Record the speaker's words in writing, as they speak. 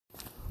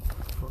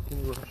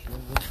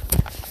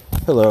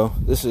Hello,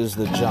 this is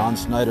the John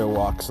Snyder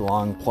Walks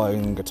Along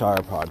Playing Guitar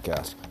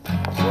podcast.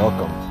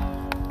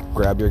 Welcome.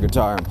 Grab your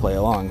guitar and play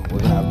along. We're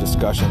going to have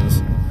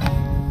discussions